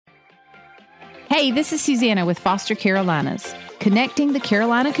Hey, this is Susanna with Foster Carolinas, connecting the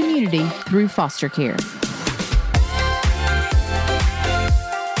Carolina community through foster care.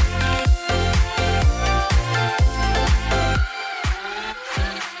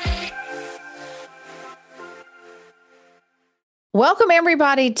 Welcome,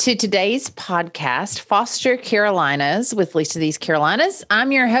 everybody, to today's podcast, Foster Carolinas with Least of These Carolinas.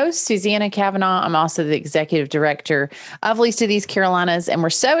 I'm your host, Susanna Cavanaugh. I'm also the executive director of Least of These Carolinas, and we're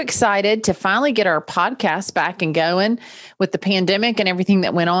so excited to finally get our podcast back and going with the pandemic and everything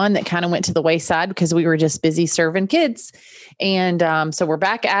that went on that kind of went to the wayside because we were just busy serving kids. And so we're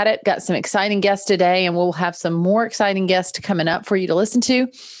back at it, got some exciting guests today, and we'll have some more exciting guests coming up for you to listen to.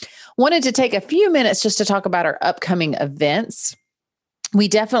 Wanted to take a few minutes just to talk about our upcoming events. We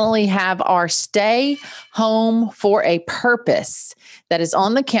definitely have our Stay Home for a Purpose that is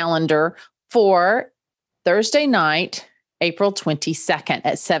on the calendar for Thursday night, April 22nd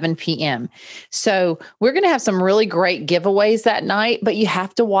at 7 p.m. So we're going to have some really great giveaways that night, but you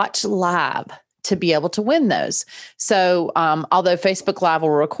have to watch live to be able to win those. So although Facebook Live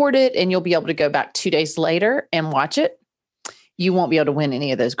will record it and you'll be able to go back 2 days later and watch it, you won't be able to win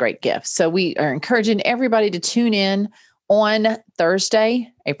any of those great gifts. So we are encouraging everybody to tune in on Thursday,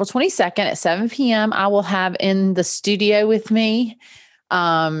 April 22nd at 7 p.m. I will have in the studio with me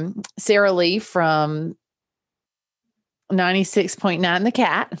Sarah Lee from 96.9 The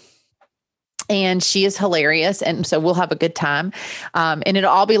Cat. And she is hilarious. And so we'll have a good time. And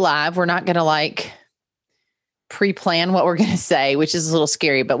it'll all be live. We're not going to pre-plan what we're going to say, which is a little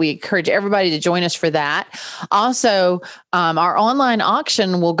scary, but we encourage everybody to join us for that. Also, our online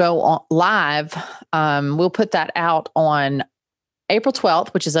auction will go live. We'll put that out on April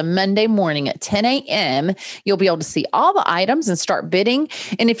 12th, which is a Monday morning at 10 a.m. You'll be able to see all the items and start bidding.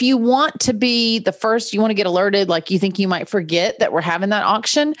 And if you want to be the first, you want to get alerted, like you think you might forget that we're having that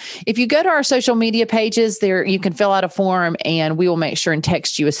auction, if you go to our social media pages there, you can fill out a form and we will make sure and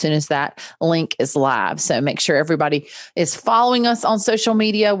text you as soon as that link is live. So make sure everybody is following us on social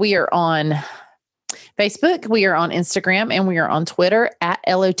media. We are on Facebook, we are on Instagram, and we are on Twitter at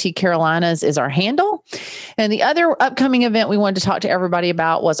LOT Carolinas is our handle. And the other upcoming event we wanted to talk to everybody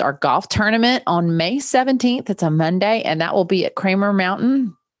about was our golf tournament on May 17th. It's a Monday, and that will be at Kramer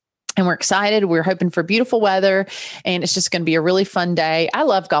Mountain. And we're excited. We're hoping for beautiful weather, and it's just going to be a really fun day. I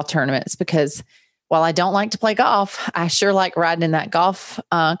love golf tournaments because while I don't like to play golf, I sure like riding in that golf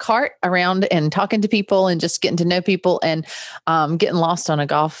cart around and talking to people and just getting to know people, and getting lost on a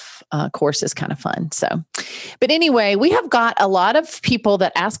golf course is kind of fun. So, but anyway, we have got a lot of people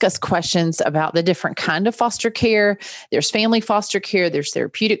that ask us questions about the different kind of foster care. There's family foster care, there's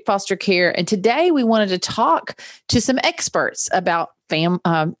therapeutic foster care. And today we wanted to talk to some experts about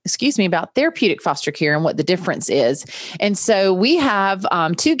about therapeutic foster care and what the difference is. And so we have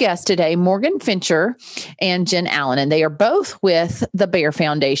two guests today, Morgan Fincher and Jen Allen, and they are both with the Bear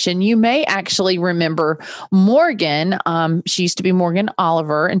Foundation. You may actually remember Morgan. She used to be Morgan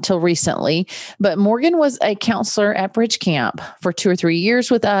Oliver until recently, but Morgan was a counselor at Bridge Camp for 2 or 3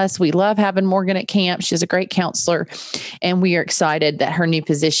 years with us. We love having Morgan at camp. She's a great counselor, and we are excited that her new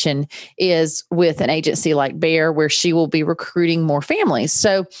position is with an agency like Bear, where she will be recruiting more families.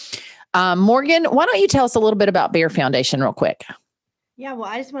 So, Morgan, why don't you tell us a little bit about Bear Foundation real quick? Yeah, well,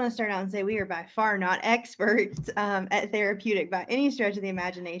 I just want to start out and say we are by far not experts at therapeutic by any stretch of the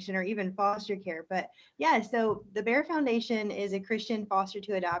imagination or even foster care. But yeah, so the Bear Foundation is a Christian foster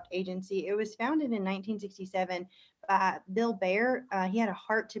to adopt agency. It was founded in 1967 by Bill Bear. He had a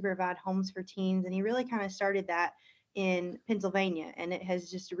heart to provide homes for teens, and he really kind of started that in Pennsylvania, and it has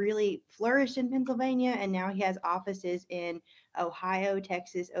just really flourished in Pennsylvania. And now he has offices in Ohio,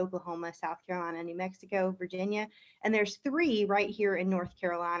 Texas, Oklahoma, South Carolina, New Mexico, Virginia, and there's 3 right here in North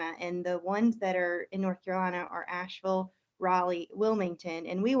Carolina. And the ones that are in North Carolina are Asheville, Raleigh, Wilmington,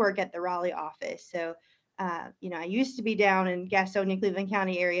 and we work at the Raleigh office. So, I used to be down in Gastonia, Cleveland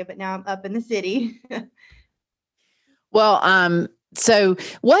County area, but now I'm up in the city. Well, so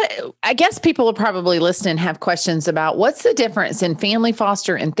I guess people are probably listening have questions about what's the difference in family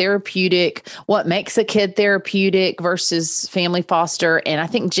foster and therapeutic, what makes a kid therapeutic versus family foster. And I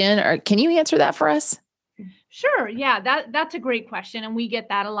think Jen, can you answer that for us? Sure. Yeah, that's a great question. And we get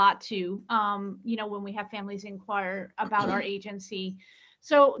that a lot too. When we have families inquire about our agency.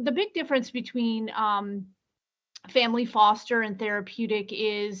 So the big difference between family foster and therapeutic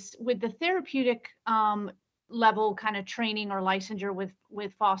is with the therapeutic level kind of training or licensure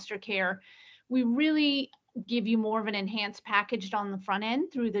with foster care, we really give you more of an enhanced package on the front end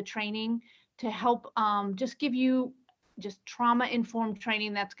through the training to help just give you just trauma-informed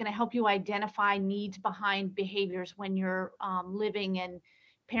training that's going to help you identify needs behind behaviors when you're living and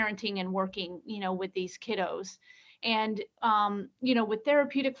parenting and working, with these kiddos. And, with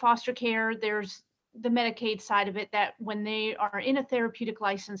therapeutic foster care, there's the Medicaid side of it, that when they are in a therapeutic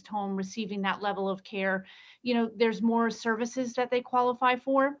licensed home receiving that level of care, there's more services that they qualify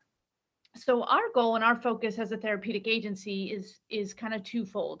for. So our goal and our focus as a therapeutic agency is kind of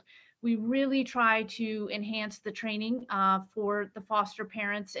twofold. We really try to enhance the training for the foster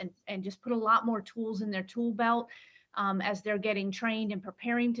parents, and just put a lot more tools in their tool belt as they're getting trained and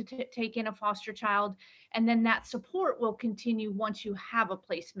preparing to take in a foster child. And then that support will continue once you have a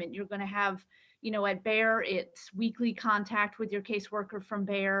placement. You're going to have, at Bear, it's weekly contact with your caseworker from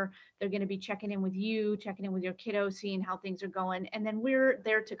Bear. They're going to be checking in with you, checking in with your kiddo, seeing how things are going. And then we're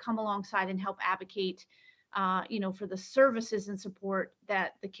there to come alongside and help advocate, for the services and support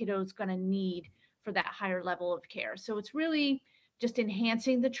that the kiddo is going to need for that higher level of care. So it's really just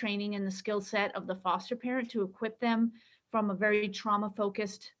enhancing the training and the skill set of the foster parent to equip them from a very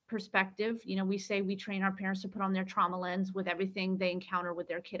trauma-focused perspective. We say we train our parents to put on their trauma lens with everything they encounter with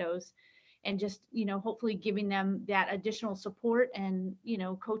their kiddos, and just, hopefully giving them that additional support and,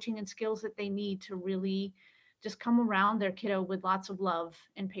 coaching and skills that they need to really just come around their kiddo with lots of love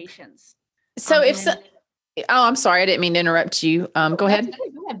and patience. So I'm sorry, I didn't mean to interrupt you. Go ahead.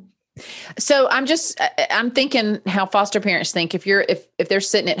 Go ahead. So I'm thinking how foster parents think if they're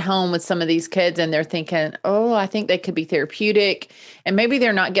sitting at home with some of these kids and they're thinking, oh, I think they could be therapeutic, and maybe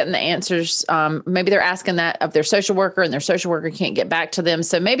they're not getting the answers. Maybe they're asking that of their social worker, and their social worker can't get back to them.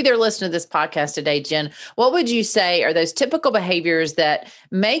 So maybe they're listening to this podcast today. Jen, what would you say are those typical behaviors that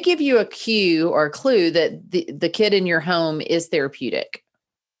may give you a cue or a clue that the kid in your home is therapeutic?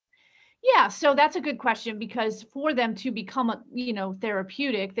 Yeah, so that's a good question, because for them to become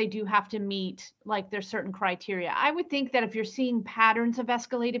therapeutic, they do have to meet, like, there's certain criteria. I would think that if you're seeing patterns of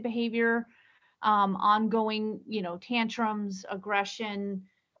escalated behavior, ongoing, tantrums, aggression,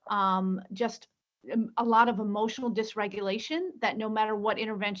 just a lot of emotional dysregulation, that no matter what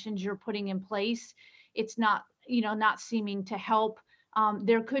interventions you're putting in place, it's not seeming to help.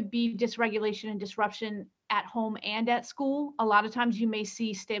 There could be dysregulation and disruption at home and at school. A lot of times you may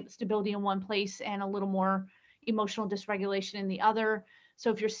see stability in one place and a little more emotional dysregulation in the other.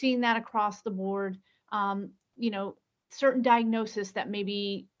 So if you're seeing that across the board, certain diagnoses that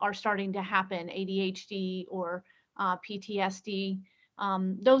maybe are starting to happen, ADHD or PTSD,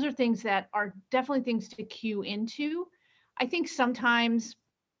 those are things that are definitely things to cue into. I think sometimes,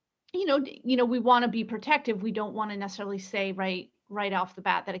 we want to be protective. We don't want to necessarily say right off the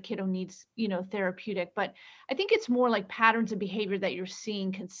bat that a kiddo needs, therapeutic, but I think it's more like patterns of behavior that you're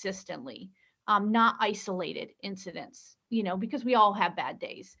seeing consistently, not isolated incidents, because we all have bad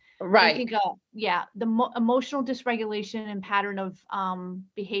days. Right. I think, the emotional dysregulation and pattern of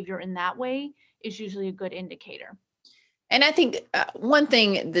behavior in that way is usually a good indicator. And I think one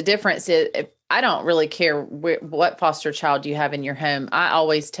thing, the difference is, I don't really care what foster child you have in your home. I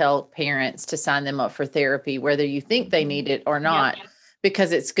always tell parents to sign them up for therapy, whether you think they need it or not,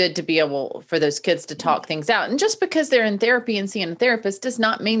 because it's good to be able for those kids to talk things out. And just because they're in therapy and seeing a therapist does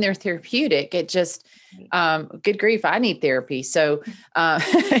not mean they're therapeutic. It just, good grief, I need therapy. So,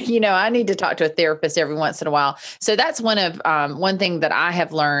 I need to talk to a therapist every once in a while. So that's one thing that I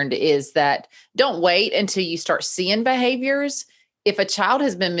have learned is that don't wait until you start seeing behaviors. If a child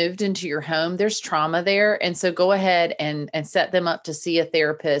has been moved into your home, there's trauma there. And so go ahead and set them up to see a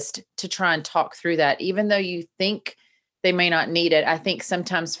therapist to try and talk through that. Even though you think they may not need it. I think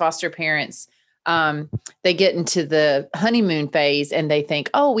sometimes foster parents, they get into the honeymoon phase and they think,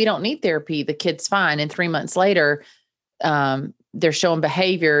 oh, we don't need therapy. The kid's fine. And 3 months later, they're showing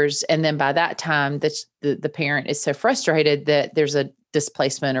behaviors. And then by that time, the parent is so frustrated that there's a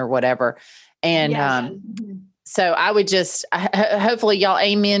displacement or whatever. And, so I would just, hopefully y'all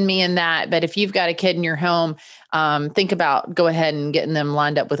amen me in that. But if you've got a kid in your home, think about go ahead and getting them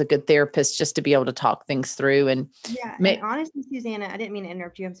lined up with a good therapist just to be able to talk things through. And and honestly, Susanna, I didn't mean to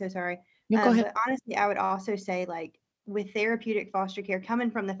interrupt you. I'm so sorry. Go ahead. But honestly, I would also say, like, with therapeutic foster care,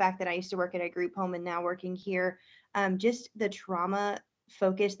 coming from the fact that I used to work at a group home and now working here, just the trauma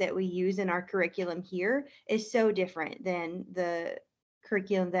focus that we use in our curriculum here is so different than the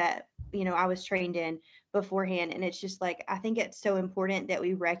curriculum that, I was trained in beforehand. And it's just like, I think it's so important that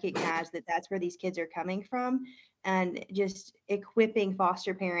we recognize that that's where these kids are coming from, and just equipping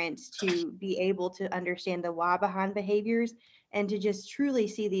foster parents to be able to understand the why behind behaviors, and to just truly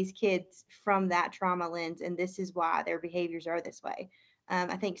see these kids from that trauma lens. And this is why their behaviors are this way.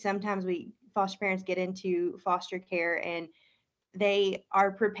 I think sometimes foster parents get into foster care and they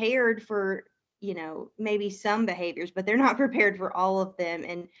are prepared for maybe some behaviors, but they're not prepared for all of them.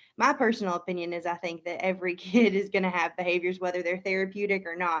 And my personal opinion is I think that every kid is going to have behaviors, whether they're therapeutic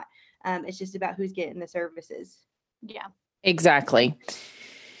or not. It's just about who's getting the services. Yeah. Exactly.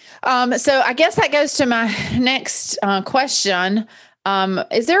 So I guess that goes to my next question.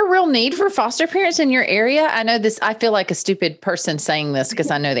 Is there a real need for foster parents in your area? I know this, I feel like a stupid person saying this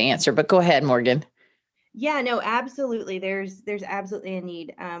because I know the answer, but go ahead, Morgan. Yeah, no, absolutely. There's absolutely a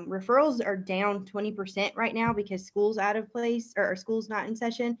need. Referrals are down 20% right now because school's out of place or school's not in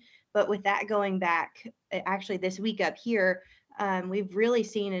session. But with that going back, actually this week up here, we've really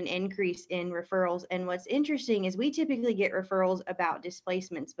seen an increase in referrals. And what's interesting is we typically get referrals about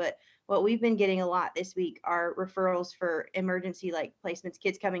displacements, but what we've been getting a lot this week are referrals for emergency like placements,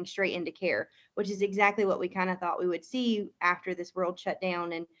 kids coming straight into care, which is exactly what we kind of thought we would see after this world shut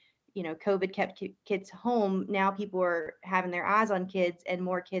down and COVID kept kids home. Now people are having their eyes on kids and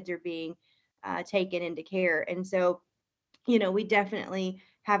more kids are being taken into care. And so, we definitely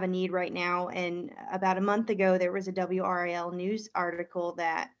have a need right now. And about a month ago, there was a WRAL news article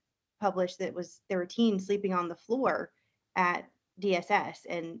that published that there were teens sleeping on the floor at DSS.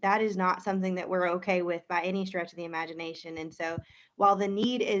 And that is not something that we're okay with by any stretch of the imagination. And so while the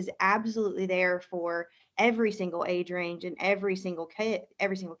need is absolutely there for every single age range and every single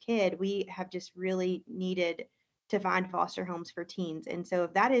kid, we have just really needed to find foster homes for teens. And so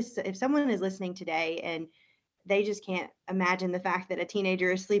if someone is listening today and they just can't imagine the fact that a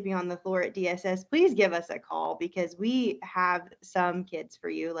teenager is sleeping on the floor at DSS, please give us a call because we have some kids for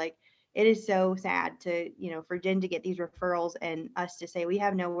you. Like, it is so sad to, for Jen to get these referrals and us to say we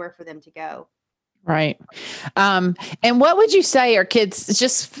have nowhere for them to go. Right. And what would you say are kids,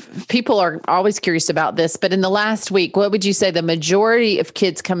 just people are always curious about this, but in the last week, what would you say the majority of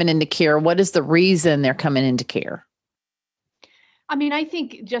kids coming into care, what is the reason they're coming into care? I mean, I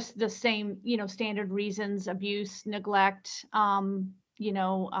think just the same, standard reasons: abuse, neglect,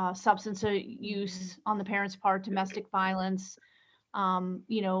 substance use on the parents' part, domestic violence.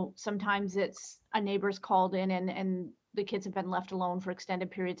 Sometimes it's a neighbor's called in and the kids have been left alone for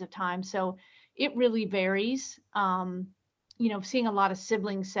extended periods of time. So it really varies. Seeing a lot of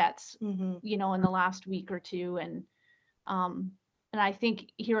sibling sets, in the last week or two. And I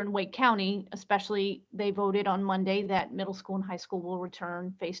think here in Wake County, especially, they voted on Monday that middle school and high school will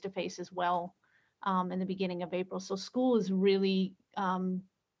return face-to-face as well in the beginning of April. So school is really,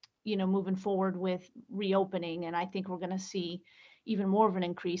 moving forward with reopening. And I think we're going to see even more of an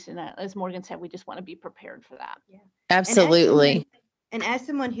increase in that. As Morgan said, we just want to be prepared for that. Yeah, absolutely. And as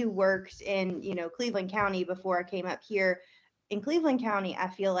someone who works in, Cleveland County before I came up here, in Cleveland County, I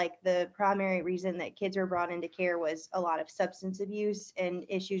feel like the primary reason that kids were brought into care was a lot of substance abuse and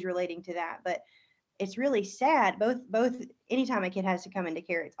issues relating to that. But it's really sad. Both anytime a kid has to come into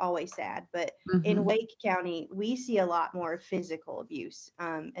care, it's always sad. But in Wake County, we see a lot more physical abuse.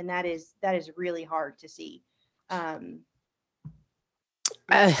 And that is really hard to see.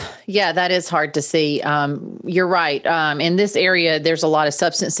 Yeah, that is hard to see. You're right. In this area, there's a lot of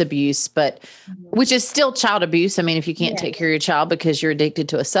substance abuse, but which is still child abuse. I mean, if you can't take care of your child because you're addicted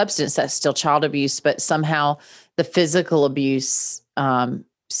to a substance, that's still child abuse. But somehow the physical abuse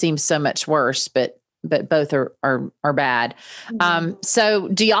seems so much worse. But both are bad. So,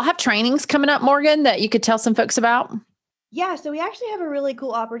 do y'all have trainings coming up, Morgan, that you could tell some folks about? Yeah, so we actually have a really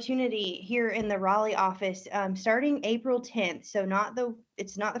cool opportunity here in the Raleigh office starting April 10th. So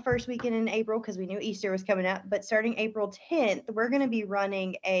it's not the first weekend in April because we knew Easter was coming up, but starting April 10th, we're going to be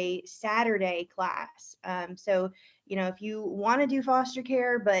running a Saturday class. So, if you want to do foster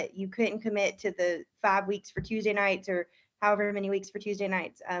care, but you couldn't commit to the 5 weeks for Tuesday nights or however many weeks for Tuesday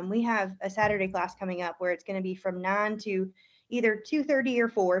nights, we have a Saturday class coming up where it's going to be from 9 to either 2:30 or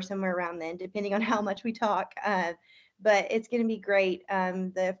 4, somewhere around then, depending on how much we talk. But it's going to be great.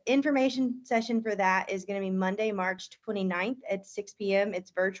 The information session for that is going to be Monday, March 29th at 6 p.m.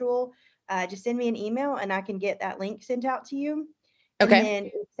 It's virtual. Just send me an email and I can get that link sent out to you. Okay. And then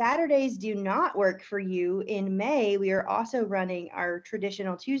if Saturdays do not work for you, in May, we are also running our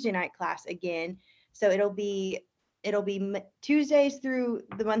traditional Tuesday night class again. So it'll be Tuesdays through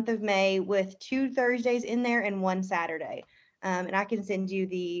the month of May with 2 Thursdays in there and 1 Saturday. And I can send you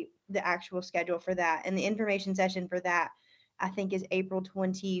the actual schedule for that. And the information session for that, I think, is April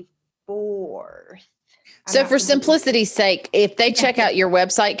 24th. So for simplicity's sake, if they check out your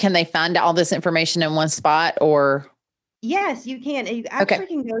website, can they find all this information in one spot or? Yes, you can. You actually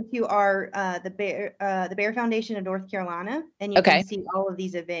can go to our the Bear Foundation of North Carolina, and you can see all of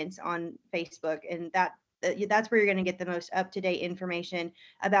these events on Facebook, and that's where you're going to get the most up-to-date information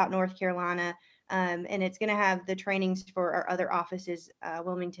about North Carolina. And it's going to have the trainings for our other offices,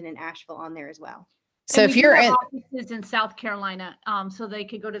 Wilmington and Asheville, on there as well. So And if we do you're have in, offices in South Carolina, so they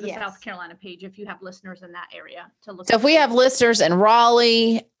could go to the Yes. South Carolina page if you have listeners in that area to look. so if we have listeners in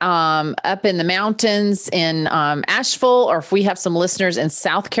Raleigh, up in the mountains in Asheville, or if we have some listeners in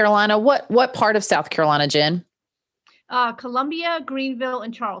South Carolina, what part of South Carolina, Jen? Columbia, Greenville,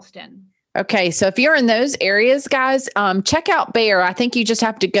 and Charleston. Okay, so if you're in those areas, guys, check out Bear. I think you just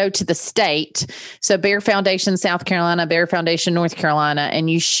have to go to the state. So Bear Foundation, South Carolina, Bear Foundation, North Carolina, and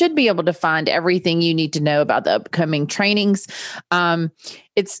you should be able to find everything you need to know about the upcoming trainings.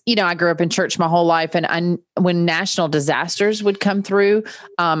 It's, I grew up in church my whole life, and when national disasters would come through,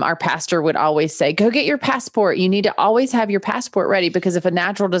 our pastor would always say, go get your passport. You need to always have your passport ready, because if a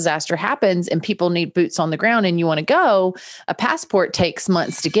natural disaster happens and people need boots on the ground and you want to go, a passport takes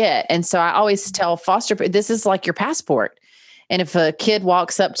months to get. And so I always tell this is like your passport. And if a kid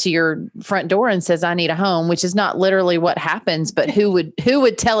walks up to your front door and says, I need a home, which is not literally what happens, but who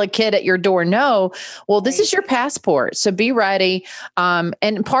would tell a kid at your door, no? Well, this is your passport. So be ready.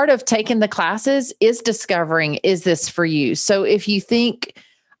 And part of taking the classes is discovering, is this for you? So if you think,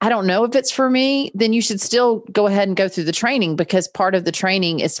 I don't know if it's for me, then you should still go ahead and go through the training, because part of the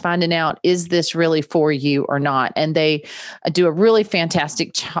training is finding out, is this really for you or not? And they do a really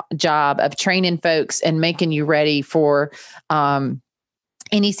fantastic job of training folks and making you ready for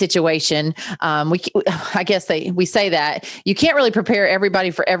any situation. I guess we say that you can't really prepare everybody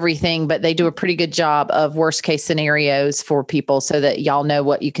for everything, but they do a pretty good job of worst case scenarios for people so that y'all know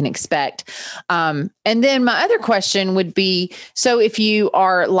what you can expect. And then my other question would be, so if you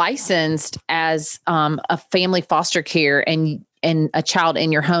are licensed as a family foster care and a child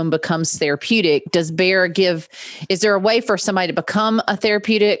in your home becomes therapeutic, does Bear is there a way for somebody to become a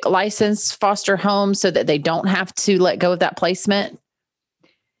therapeutic licensed foster home so that they don't have to let go of that placement?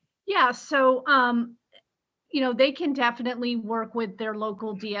 Yeah, so they can definitely work with their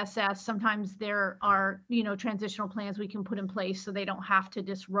local DSS. Sometimes there are, transitional plans we can put in place so they don't have to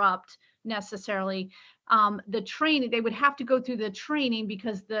disrupt necessarily the training. They would have to go through the training,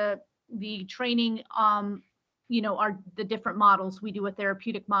 because the training, are the different models. We do a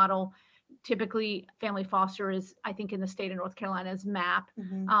therapeutic model. Typically, family foster is, I think, in the state of North Carolina, is MAP.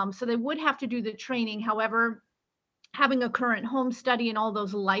 Mm-hmm. So they would have to do the training. However, having a current home study and all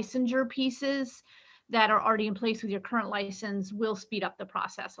those licensure pieces that are already in place with your current license will speed up the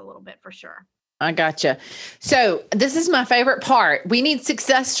process a little bit, for sure. I gotcha. So this is my favorite part. We need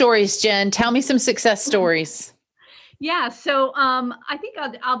success stories, Jen. Tell me some success stories. Yeah. So I think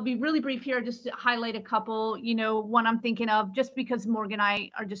I'll be really brief here, just to highlight a couple. One I'm thinking of, just because Morgan and I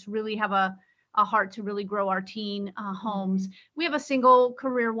are just really have a heart to really grow our teen homes. We have a single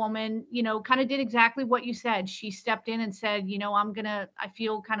career woman, kind of did exactly what you said. She stepped in and said, I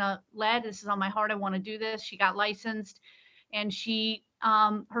feel kind of led. This is on my heart. I want to do this. She got licensed, and she,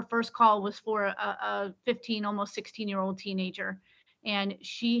 her first call was for a 15, almost 16-year-old teenager. And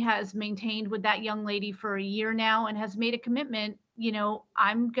she has maintained with that young lady for a year now and has made a commitment,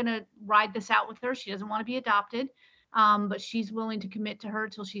 I'm going to ride this out with her. She doesn't want to be adopted. But she's willing to commit to her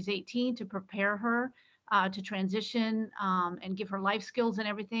till she's 18 to prepare her to transition and give her life skills and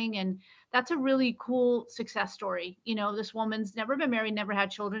everything. And that's a really cool success story. This woman's never been married, never had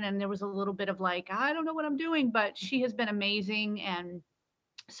children. And there was a little bit of like, I don't know what I'm doing, but she has been amazing. And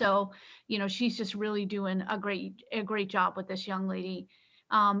so, she's just really doing a great job with this young lady.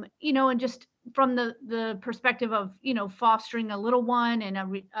 And just from the perspective of, fostering a little one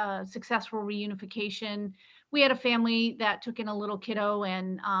and a successful reunification, we had a family that took in a little kiddo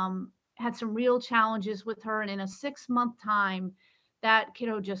and had some real challenges with her. And in a 6-month time, that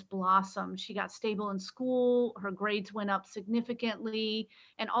kiddo just blossomed. She got stable in school. Her grades went up significantly.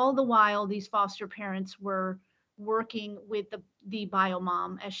 And all the while, these foster parents were working with the bio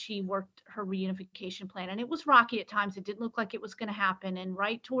mom as she worked her reunification plan. And it was rocky at times. It didn't look like it was going to happen. And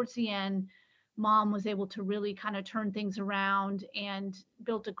right towards the end, mom was able to really kind of turn things around and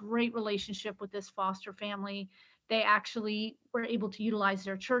built a great relationship with this foster family. They actually were able to utilize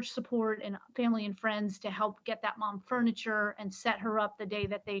their church support and family and friends to help get that mom furniture and set her up the day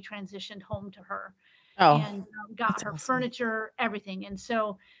that they transitioned home to her. And got her awesome furniture, everything. And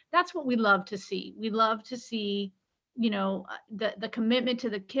so that's what we love to see. We love to see, the commitment to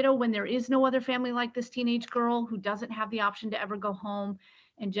the kiddo when there is no other family like this teenage girl who doesn't have the option to ever go home,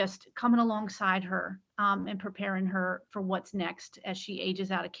 and just coming alongside her and preparing her for what's next as she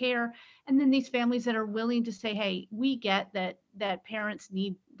ages out of care. And then these families that are willing to say, hey, we get that parents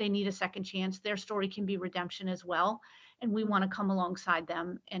need a second chance. Their story can be redemption as well. And we want to come alongside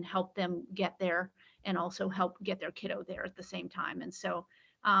them and help them get there, and also help get their kiddo there at the same time. And so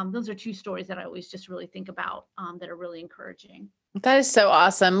Those are two stories that I always just really think about that are really encouraging. That is so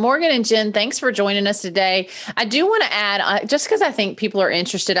awesome. Morgan and Jen, thanks for joining us today. I do want to add, just because I think people are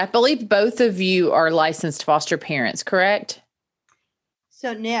interested, I believe both of you are licensed foster parents, correct?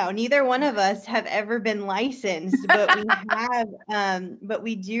 So no, neither one of us have ever been licensed, but we have, but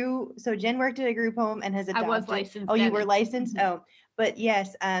we do. So Jen worked at a group home and has adopted. I was licensed. Oh, you then. were licensed? Mhm. Oh, but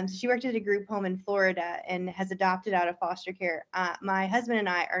yes. So she worked at a group home in Florida and has adopted out of foster care. My husband and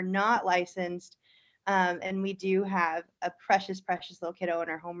I are not licensed. And we do have a precious, precious little kiddo in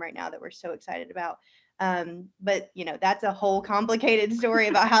our home right now that we're so excited about. But you know, that's a whole complicated story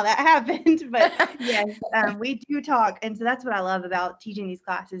about how that happened. But yes, we do talk. And so that's what I love about teaching these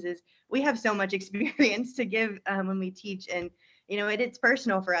classes is we have so much experience to give when we teach. And, you know, it's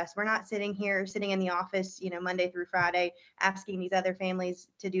personal for us. We're not sitting in the office, you know, Monday through Friday, asking these other families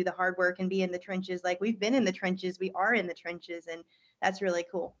to do the hard work and be in the trenches. Like we've been in the trenches, we are in the trenches, and that's really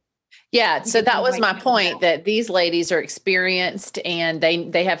cool. Yeah. So that was my point, that these ladies are experienced and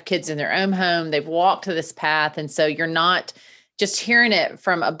they have kids in their own home. They've walked to this path. And so you're not just hearing it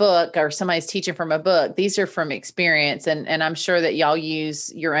from a book or somebody's teaching from a book. These are from experience. And I'm sure that y'all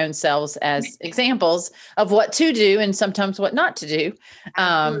use your own selves as examples of what to do and sometimes what not to do.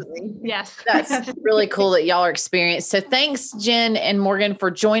 Absolutely. Yes. That's really cool that y'all are experienced. So thanks, Jen and Morgan,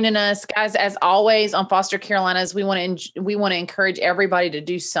 for joining us. Guys, as always on Foster Carolinas, we want to encourage everybody to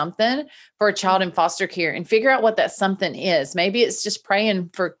do something for a child in foster care and figure out what that something is. Maybe it's just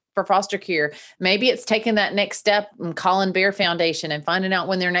praying for foster care. Maybe it's taking that next step and calling Bear Foundation and finding out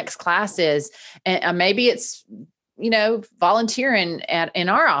when their next class is. And maybe it's, you know, volunteering in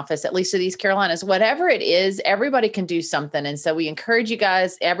our office, at least of these Carolinas. Whatever it is, everybody can do something. And so we encourage you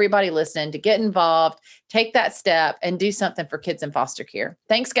guys, everybody listening, to get involved, take that step and do something for kids in foster care.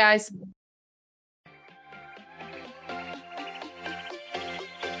 Thanks, guys.